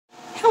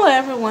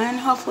everyone.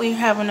 Hopefully you're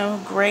having a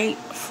great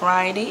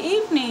Friday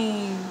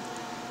evening.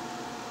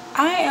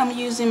 I am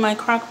using my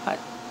Crockpot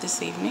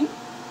this evening.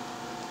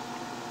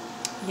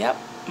 Yep,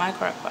 my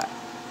Crockpot.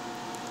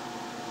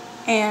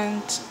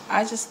 And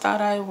I just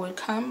thought I would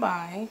come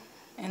by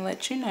and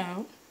let you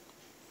know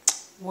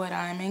what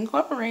I'm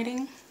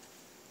incorporating.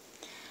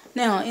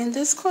 Now in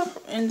this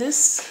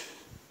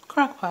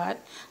Crockpot,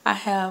 I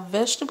have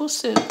vegetable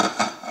soup,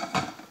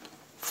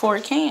 4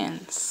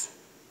 cans.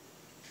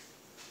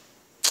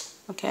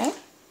 Okay,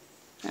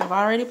 I've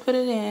already put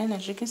it in,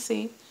 as you can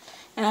see,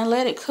 and I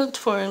let it cook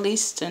for at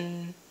least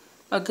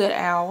a good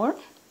hour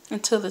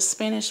until the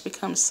spinach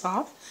becomes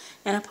soft.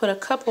 And I put a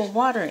cup of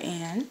water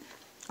in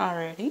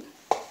already,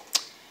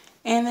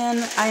 and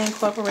then I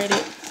incorporated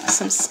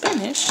some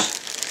spinach.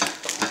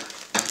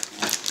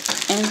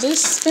 And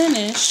this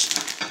spinach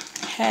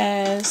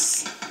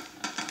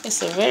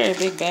it's a very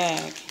big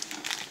bag.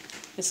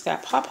 It's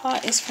got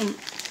Popeye.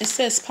 It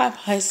says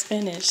Popeye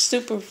spinach,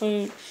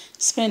 superfood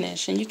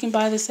spinach, and you can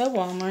buy this at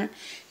Walmart.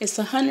 It's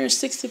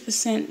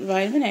 160%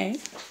 vitamin A,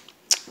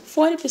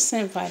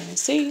 40% vitamin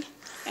C,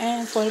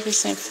 and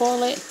 40%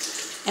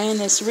 folate, and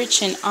it's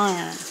rich in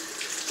iron.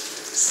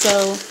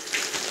 So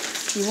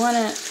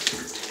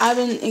I've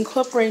been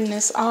incorporating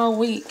this all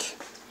week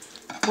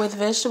with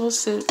vegetable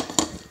soup.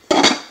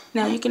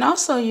 Now you can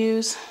also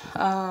use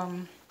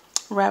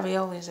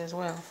raviolis as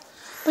well.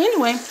 But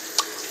anyway,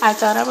 I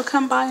thought I would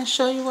come by and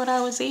show you what I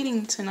was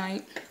eating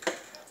tonight,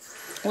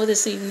 or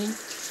this evening.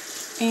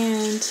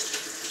 And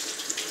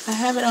I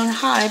have it on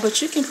high,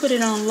 but you can put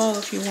it on low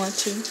if you want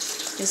to.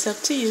 It's up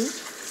to you.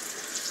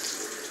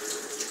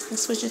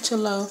 Let's switch it to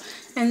low.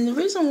 And the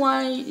reason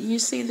why you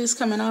see this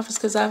coming off is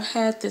because I've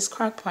had this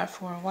Crockpot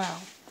for a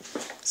while.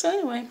 So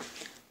anyway,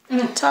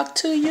 talk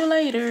to you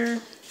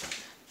later.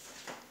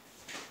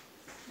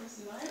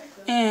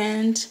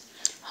 And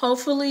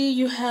hopefully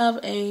you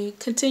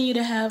continue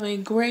to have a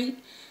great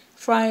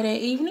Friday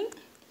evening.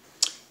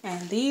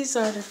 And these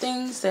are the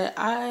things that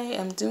I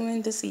am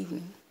doing this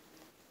evening.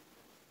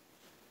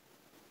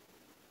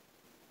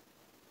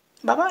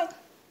 Bye-bye.